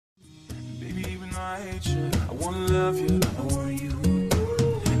I hate you, I wanna love you, I want you.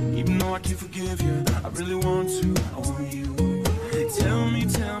 Even though I can't forgive you, I really want to, I want you. Tell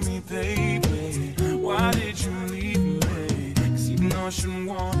me, baby, why did you leave me? Cause even though I shouldn't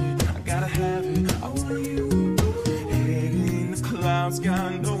want it, I gotta have it, I want you. Head in the clouds,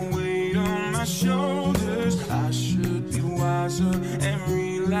 got no weight on my shoulders. I should be wiser and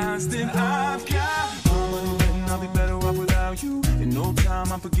realize that I've got money and I'll be better off without you. In no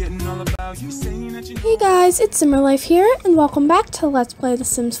time, I'm forgetting all about you. Saying that you know. Hey guys, it's Simmerlife here, and welcome back to Let's Play The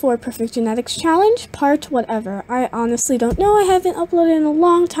Sims 4 Perfect Genetics Challenge, part whatever. I honestly don't know, I haven't uploaded in a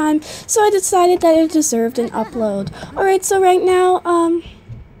long time, so I decided that it deserved an upload. Alright, so right now,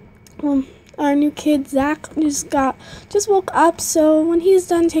 our new kid, Zach, just woke up, so when he's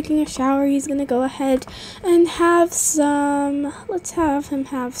done taking a shower, he's gonna go ahead and have some, let's have him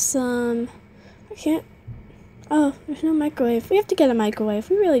have some, oh, there's no microwave. We have to get a microwave.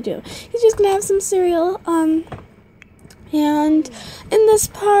 We really do. He's just gonna have some cereal. And in this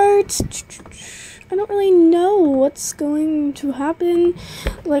part, I don't really know what's going to happen,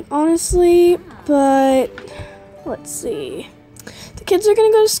 like, honestly, but let's see. The kids are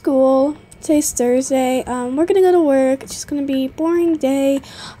gonna go to school. Today's Thursday. We're gonna go to work. It's just gonna be a boring day.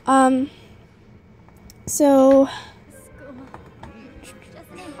 So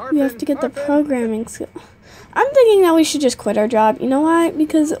we have to get the programming skill. I'm thinking that we should just quit our job. You know why?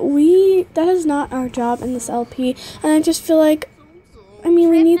 Because that is not our job in this LP. And I just feel like, I mean,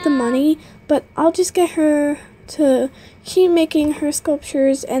 we need the money, but I'll just get her to keep making her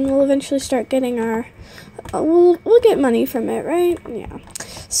sculptures and we'll eventually start getting our, we'll get money from it, right? Yeah.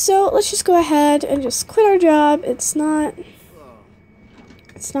 So let's just go ahead and just quit our job. It's not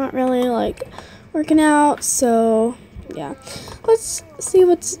really like working out, so yeah. Let's see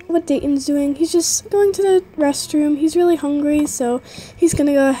what Dayton's doing. He's just going to the restroom. He's really hungry, so he's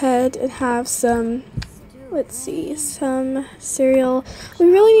gonna go ahead and have some, let's see, some cereal. We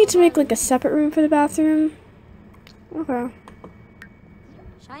really need to make like a separate room for the bathroom. Okay.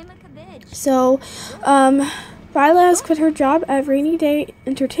 So, Violet has quit her job at Rainy Day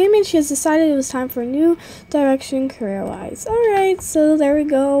Entertainment. She has decided it was time for a new direction career-wise. Alright, so there we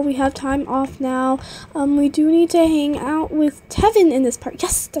go. We have time off now. We do need to hang out with Tevin in this part.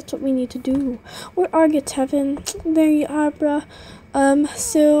 Yes, that's what we need to do. Where are you, Tevin? There you are, bruh.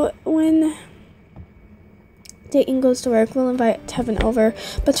 So when Dayton goes to work, we'll invite Tevin over.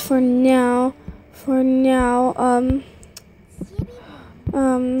 But for now,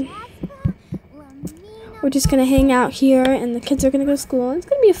 we're just gonna hang out here, and the kids are gonna go to school. It's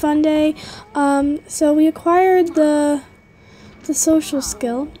gonna be a fun day. So we acquired the social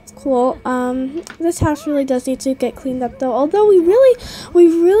skill. It's cool. This house really does need to get cleaned up, though. Although we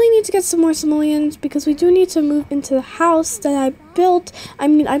really need to get some more simoleons because we do need to move into the house that I built. I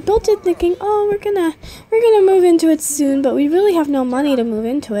mean, I built it thinking, oh, we're gonna move into it soon, but we really have no money to move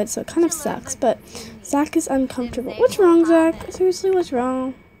into it, so it kind of sucks. But Zach is uncomfortable. What's wrong, Zach? Seriously, what's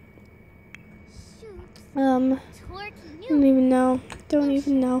wrong? Don't even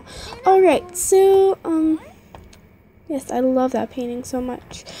know. Alright, so, yes, I love that painting so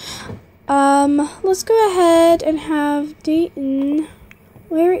much. Let's go ahead and have Dayton.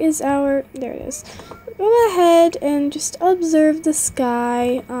 Where is there it is. Go ahead and just observe the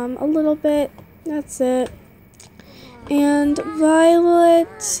sky, a little bit. That's it. And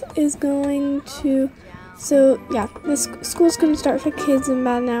Violet is going to, so, yeah, this school's going to start for kids in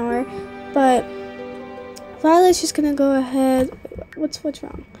about an hour, but Violet's just gonna go ahead. What's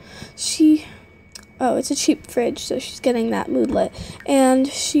wrong? Oh, it's a cheap fridge, so she's getting that moodlet, and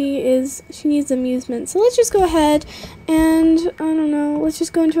she needs amusement. So let's just go ahead and I don't know. Let's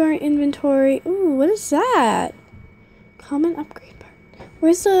just go into our inventory. Ooh, what is that? Common upgrade part.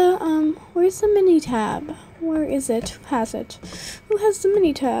 Where's the mini tab? Where is it? Who has it? Who has the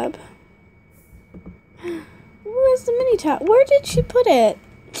mini tab? Who has the mini tab? Where did she put it?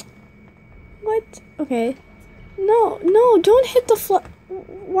 What? Okay. No, don't hit the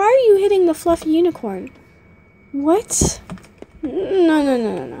why are you hitting the fluffy unicorn? What?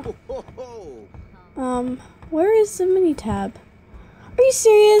 No. Where is the mini tab? Are you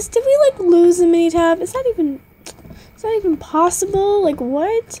serious? Did we, like, lose the mini tab? Is that even possible? Like,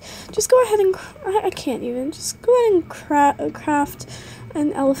 what? Just go ahead and, I can't even. Just go ahead and craft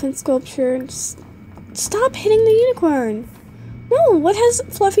an elephant sculpture and just stop hitting the unicorn. No, what has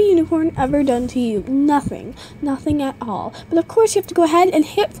Fluffy Unicorn ever done to you? Nothing. Nothing at all. But of course you have to go ahead and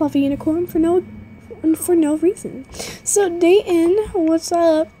hit Fluffy Unicorn for no reason. So Dayton, what's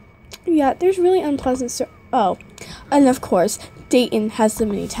up? Yeah, there's really unpleasant stuff. Oh, and of course, Dayton has the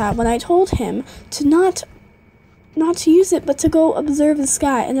mini tab. When I told him to not not to use it, but to go observe the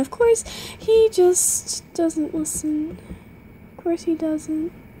sky. And of course, he just doesn't listen. Of course he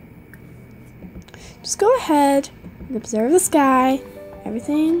doesn't. Just go ahead and observe the sky.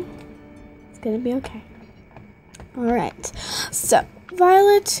 Everything is gonna be okay. Alright. So,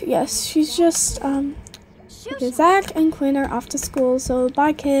 Violet, yes, she's just, okay, Zach and Quinn are off to school, so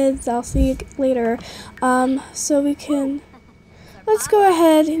bye kids, I'll see you later. So we can, let's go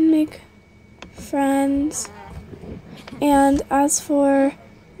ahead and make friends. And as for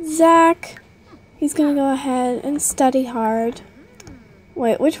Zach, he's gonna go ahead and study hard.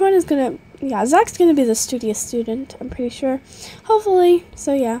 Wait, which one is gonna, yeah, Zach's gonna be the studious student, I'm pretty sure. Hopefully,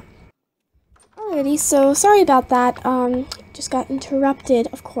 so yeah. Alrighty, so sorry about that, just got interrupted,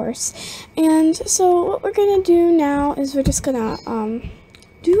 of course. And so what we're gonna do now is we're just gonna,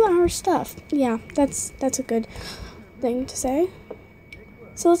 do our stuff. Yeah, that's a good thing to say.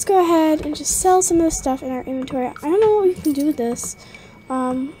 So let's go ahead and just sell some of the stuff in our inventory. I don't know what we can do with this.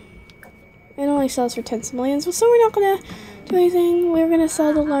 It only sells for 10 simoleons, so we're not gonna do anything. We're gonna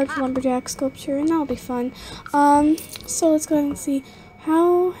sell the large lumberjack sculpture, and that'll be fun. So let's go ahead and see,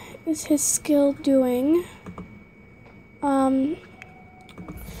 how is his skill doing? I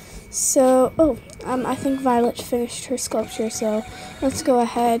think Violet finished her sculpture, so let's go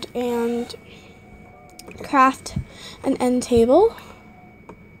ahead and craft an end table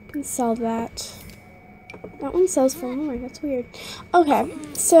and sell that. That one sells for more, that's weird. Okay,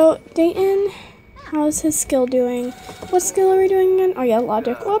 so Dayton, how's his skill doing? What skill are we doing again? Oh yeah,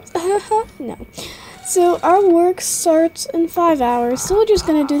 logic. Whoops. No. So our work starts in 5 hours, so we're just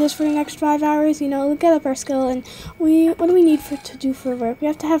gonna do this for the next 5 hours. You know, get up our skill, and what do we need to do for work? We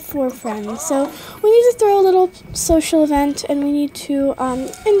have to have 4 friends, so we need to throw a little social event, and we need to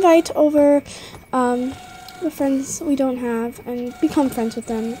invite over the friends we don't have and become friends with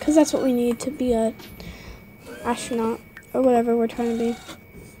them, because that's what we need to be a astronaut or whatever we're trying to be.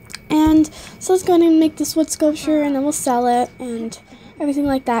 And so let's go ahead and make this wood sculpture, and then we'll sell it and everything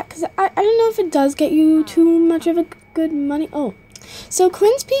like that, because I don't know if it does get you too much of a good money. Oh, so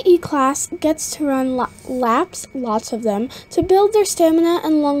Quinn's PE class gets to run laps, lots of them, to build their stamina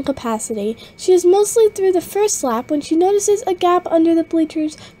and lung capacity. She is mostly through the first lap when she notices a gap under the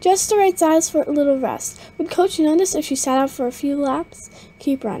bleachers, just the right size for a little rest. Would Coach notice if she sat out for a few laps?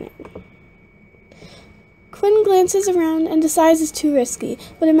 Keep running. Quinn glances around and decides it's too risky,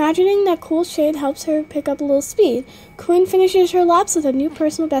 but imagining that cool shade helps her pick up a little speed. Quinn finishes her laps with a new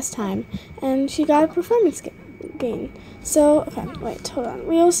personal best time, and she got a performance gain. So, okay, wait, hold on.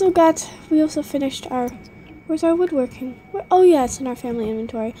 We also finished our, where's our woodworking? Oh yeah, it's in our family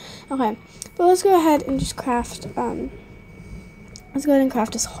inventory. Okay, but let's go ahead and just craft, let's go ahead and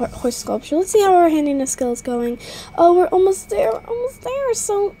craft this horse sculpture. Let's see how our handiness skill is going. Oh, we're almost there,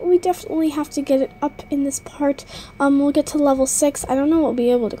 so we definitely have to get it up in this part. We'll get to level 6. I don't know what we'll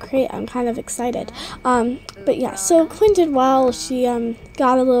be able to create. I'm kind of excited. But yeah, so Quinn did well. She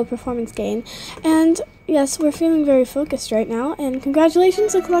got a little performance gain. And yes, we're feeling very focused right now. And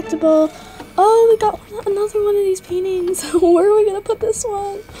congratulations, a collectible. Oh, we got another one of these paintings. Where are we going to put this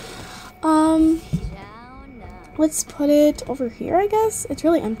one? Let's put it over here, I guess. It's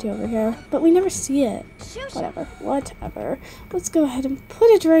really empty over here, but we never see it. Whatever. Let's go ahead and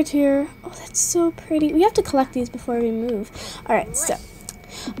put it right here. Oh, that's so pretty. We have to collect these before we move. Alright, so.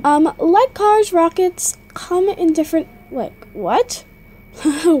 Like cars, rockets come in different... what? What?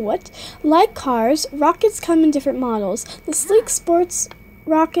 Like cars, rockets come in different models. The sleek sports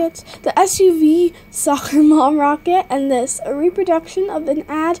rocket, the SUV soccer mom rocket, and this, a reproduction of an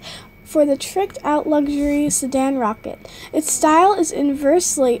ad for the tricked-out luxury sedan rocket. Its style is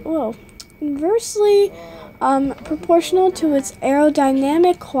inversely proportional to its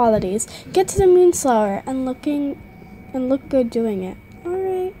aerodynamic qualities. Get to the moon slower and look good doing it.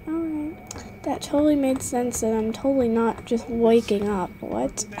 Alright. That totally made sense, and I'm totally not just waking up.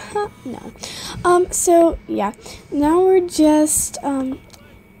 What? No. So, yeah. Now we're just,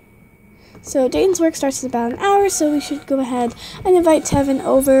 so Dayton's work starts in about an hour, so we should go ahead and invite Tevin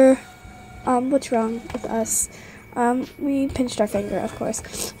over. What's wrong with us? We pinched our finger, of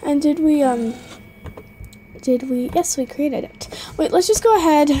course. And did we, yes, we created it. Wait, let's just go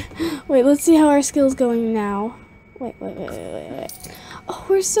ahead. Wait, let's see how our skill's going now. Wait. Oh,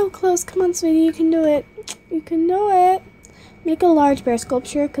 we're so close. Come on, sweetie, you can do it. You can do it. Make a large bear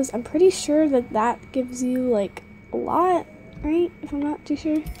sculpture, because I'm pretty sure that gives you, like, a lot, right? If I'm not too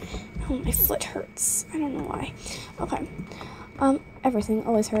sure. Oh, my foot hurts. I don't know why. Okay. Everything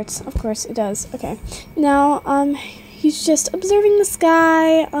always hurts. Of course it does. Okay. Now, he's just observing the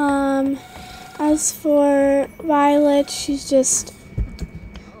sky. As for Violet, she's just...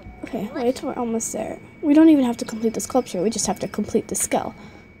 Okay, wait till we're almost there. We don't even have to complete the sculpture. We just have to complete the skill.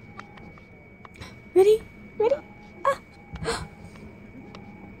 Ready? Ready? Ah.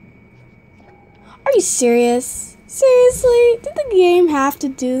 Are you serious? Seriously? Did the game have to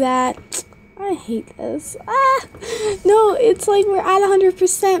do that? I hate this. Ah! No, it's like we're at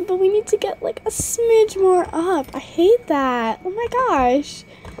 100%, but we need to get like a smidge more up. I hate that. Oh my gosh.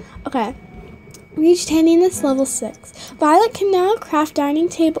 Okay. Reached handiness level 6. Violet can now craft dining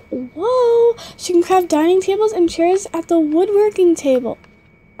table. Whoa! She can craft dining tables and chairs at the woodworking table.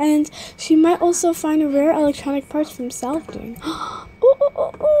 And she might also find rare electronic parts from salvaging.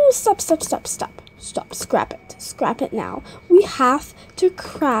 Oh, stop. Stop, scrap it. Scrap it now. We have to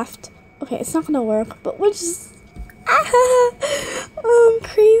craft. Okay, it's not gonna work, but we're just... Oh, I'm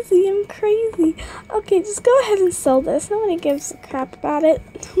crazy. Okay, just go ahead and sell this. Nobody gives a crap about it.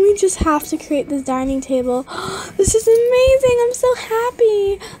 We just have to create this dining table. This is amazing. I'm so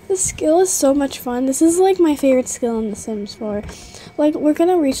happy. The skill is so much fun. This is like my favorite skill in The Sims 4. Like, we're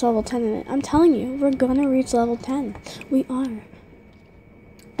gonna reach level 10 in it. I'm telling you, we're gonna reach level 10. We are.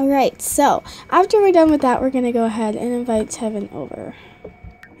 Alright, so after we're done with that, we're gonna go ahead and invite Tevin over.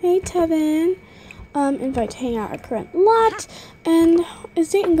 Hey, Tevin. Invite to hang out at current lot. And is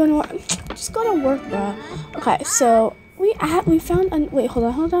Dayton going to work? Just go to work, bro. Okay, so we found an... Wait, hold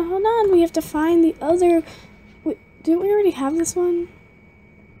on. We have to find the other... Wait, didn't we already have this one?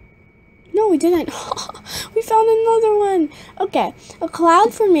 No, we didn't. We found another one. Okay, a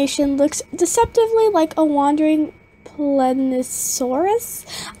cloud formation looks deceptively like a wandering Plenisaurus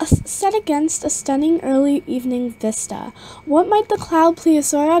set against a stunning early evening vista. What might the cloud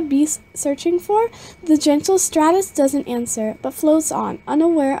Plesiosaura be searching for? The gentle Stratus doesn't answer, but floats on,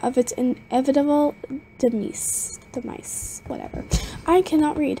 unaware of its inevitable demise. Whatever. I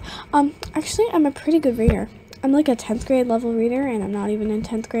cannot read. Actually, I'm a pretty good reader. I'm like a 10th grade level reader, and I'm not even in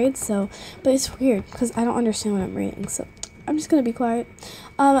 10th grade, so, but it's weird, because I don't understand what I'm reading, so I'm just gonna be quiet.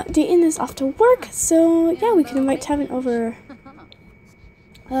 Dayton is off to work, so yeah, we can invite Tevin over,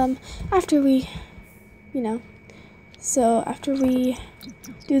 after we, after we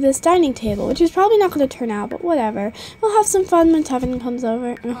do this dining table, which is probably not gonna turn out, but whatever. We'll have some fun when Tevin comes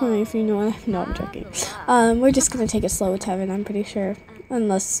over. If you know, no, I'm joking. We're just gonna take it slow with Tevin, I'm pretty sure,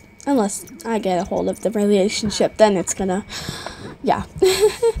 unless I get a hold of the relationship, then it's gonna, yeah.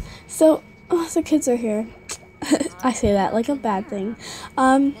 So, the kids are here. I say that like a bad thing.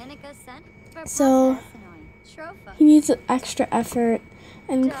 So he needs extra effort,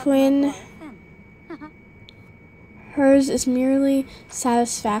 and Quinn, hers is merely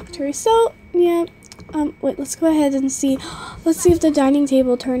satisfactory. So yeah, wait, let's go ahead and see. Let's see if the dining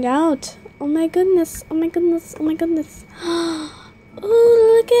table turned out. Oh my goodness. Oh,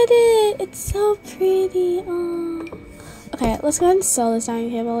 look at it. It's so pretty. Oh. Okay, let's go ahead and sell this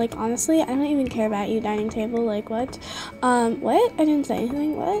dining table. Like, honestly, I don't even care about you, dining table. Like, what? What? I didn't say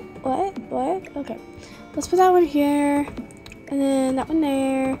anything. What? Okay. Let's put that one here, and then that one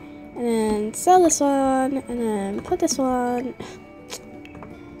there, and then sell this one, and then put this one.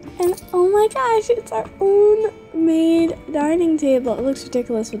 And, oh my gosh, it's our own made dining table. It looks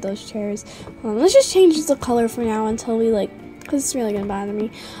ridiculous with those chairs. Hold on, let's just change the color for now until we, like, because it's really gonna bother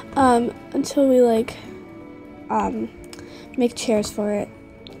me. Until we, like, make chairs for it.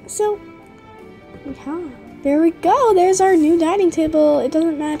 So, yeah, there we go. There's our new dining table. It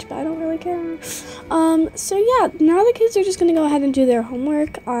doesn't match, but I don't really care. So yeah, now the kids are just gonna go ahead and do their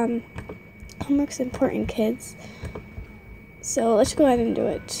homework. Homework's important, kids. So let's go ahead and do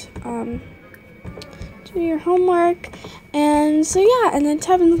it. Do your homework. And so yeah, and then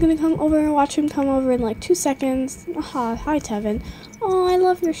Tevin's gonna come over and watch him come over in like 2 seconds. Aha, hi Tevin. Oh, I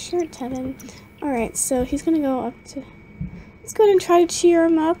love your shirt, Tevin. Alright, so he's gonna go up to... Let's go ahead and try to cheer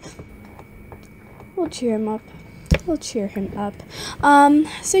him up. We'll cheer him up.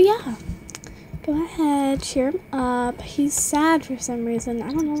 So yeah. Go ahead, cheer him up. He's sad for some reason.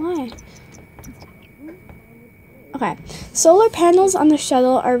 I don't know why. Okay. Solar panels on the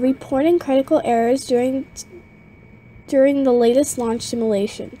shuttle are reporting critical errors during the latest launch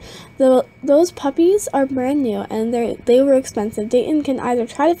simulation. Those puppies are brand new, and they were expensive. Dayton can either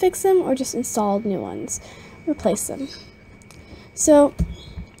try to fix them or just install new ones. Replace them. So,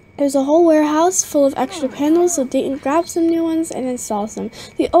 there's a whole warehouse full of extra panels, so Dayton grabs some new ones and installs them.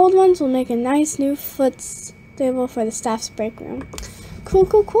 The old ones will make a nice new footstool for the staff's break room.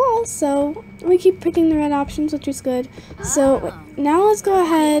 Cool. So, we keep picking the right options, which is good. So, now let's go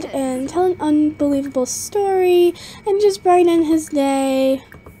ahead and tell an unbelievable story and just brighten his day.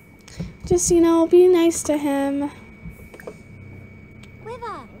 Just, be nice to him.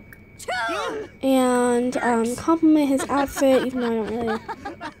 And compliment his outfit, even though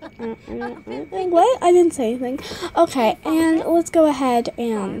I What? I didn't say anything. Okay, and let's go ahead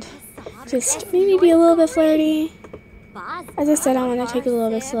and just maybe be a little bit flirty. As I said, I want to take it a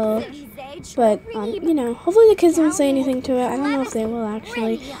little bit slow. But, you know, hopefully the kids won't say anything to it. I don't know if they will,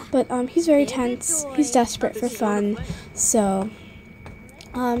 actually. But, he's very tense. He's desperate for fun. So,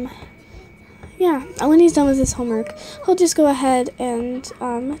 yeah. And when he's done with his homework, he'll just go ahead and,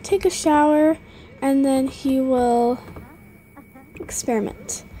 take a shower. And then he will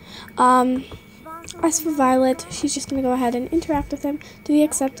experiment. As for Violet, she's just going to go ahead and interact with him. Did he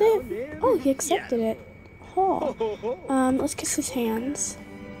accept it? Oh, he accepted it. Oh. Let's kiss his hands.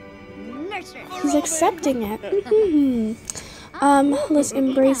 He's accepting it. Let's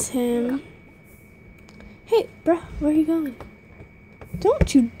embrace him. Hey, bruh, where are you going?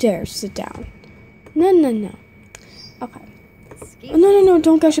 Don't you dare sit down. No. Okay. Oh, no,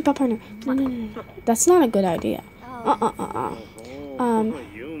 don't gush up our partner. No. That's not a good idea.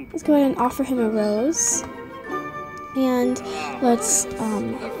 Let's go ahead and offer him a rose. And let's,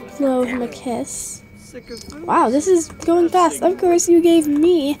 blow him a kiss. Wow, this is going fast. Of course, you gave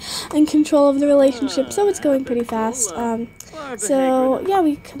me in control of the relationship, so it's going pretty fast. So, yeah,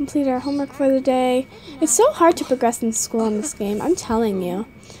 we complete our homework for the day. It's so hard to progress in school in this game, I'm telling you.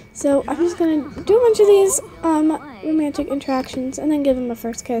 So, I'm just going to do a bunch of these romantic interactions and then give him a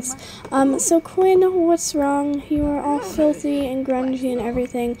first kiss. So, Quinn, what's wrong? You are all filthy and grungy and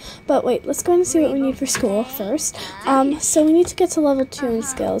everything. But wait, let's go and see what we need for school first. So, we need to get to level 2 in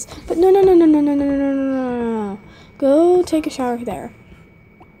skills. But no. Go take a shower there.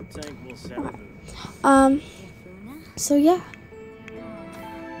 Okay. So, yeah.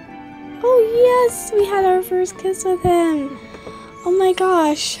 Oh, yes, we had our first kiss with him. Oh my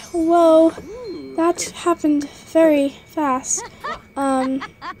gosh, whoa, that happened very fast. So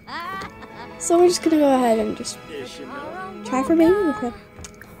we're just gonna go ahead and just try for baby with him.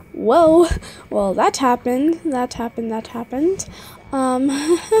 Whoa, well that happened. Yeah.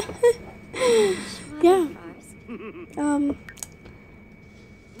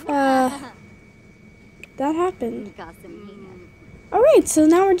 That happened. Alright, so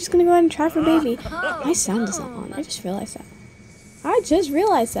now we're just gonna go ahead and try for baby. My sound isn't on, I just realized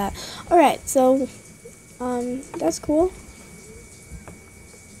that. Alright, so, that's cool.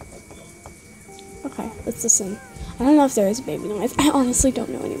 Okay, let's listen. I don't know if there is a baby noise. I honestly don't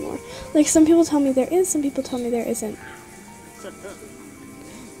know anymore. Like, some people tell me there is, some people tell me there isn't.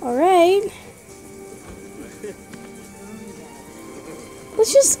 Alright.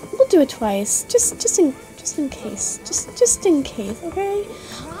 We'll do it twice. Just in case. Just in case, okay?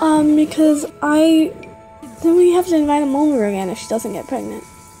 Because then we have to invite him over again if she doesn't get pregnant.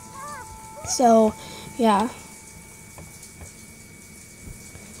 So, yeah.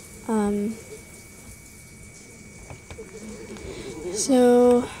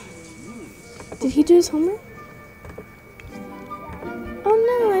 So, did he do his homework? Oh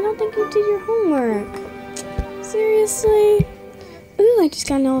no, I don't think you did your homework. Seriously? Ooh, I just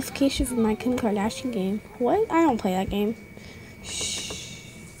got a notification from my Kim Kardashian game. What? I don't play that game. Shh.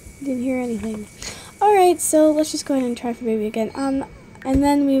 Didn't hear anything. Alright, so let's just go ahead and try for baby again. And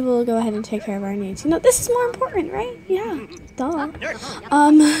then we will go ahead and take care of our needs. You know, this is more important, right? Yeah, duh.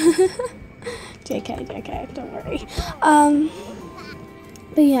 JK, don't worry.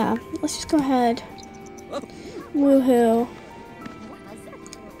 But yeah, let's just go ahead. Woohoo.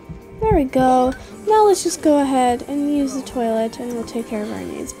 There we go. Now let's just go ahead and use the toilet and we'll take care of our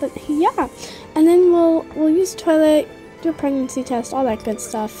needs. But yeah, and then we'll use the toilet, do a pregnancy test, all that good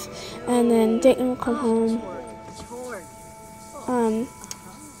stuff. And then Dayton will come home.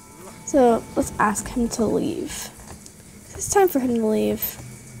 So let's ask him to leave. It's time for him to leave.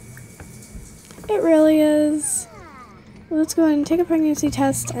 It really is. Let's go ahead and take a pregnancy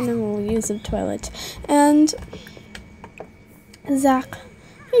test and then we'll use the toilet. And Zach,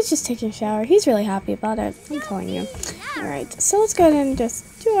 he's just taking a shower. He's really happy about it. I'm telling you. Alright, so let's go ahead and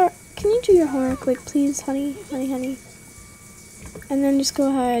just do our... Can you do your homework, like, please, honey? Honey. And then just go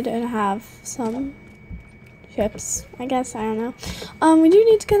ahead and have some chips, I guess. I don't know. We do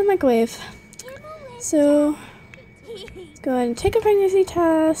need to get a microwave. So, let's go ahead and take a pregnancy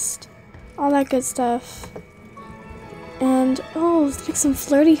test. All that good stuff. And, oh, let's make some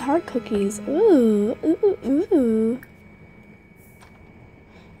flirty heart cookies. Ooh.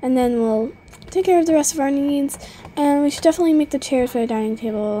 And then we'll take care of the rest of our needs. And we should definitely make the chairs for the dining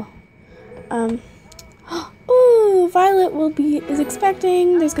table. Ooh, Violet is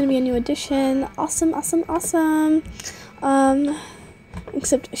expecting. There's going to be a new addition. Awesome.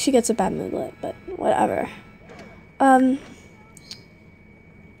 Except she gets a bad moodlet, but whatever.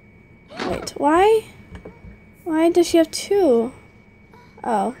 Wait, why? Why does she have two?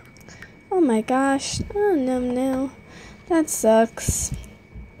 Oh, Oh my gosh. Oh no. That sucks.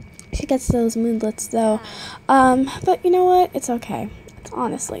 She gets those moodlets though. But you know what? It's okay. It's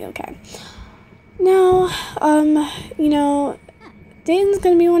honestly okay. Now, you know, Dayton's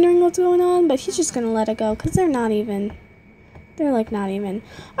gonna be wondering what's going on, but he's just gonna let it go because they're not even. They're like not even.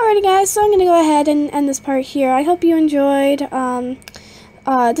 Alrighty guys, so I'm gonna go ahead and end this part here. I hope you enjoyed.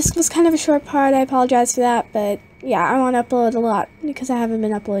 This was kind of a short part. I apologize for that, but yeah, I want to upload a lot because I haven't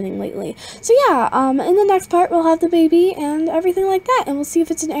been uploading lately. So yeah, in the next part we'll have the baby and everything like that, and we'll see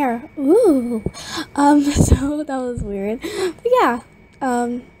if it's an error. Ooh. So that was weird. But yeah,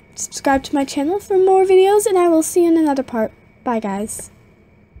 subscribe to my channel for more videos, and I will see you in another part. Bye guys.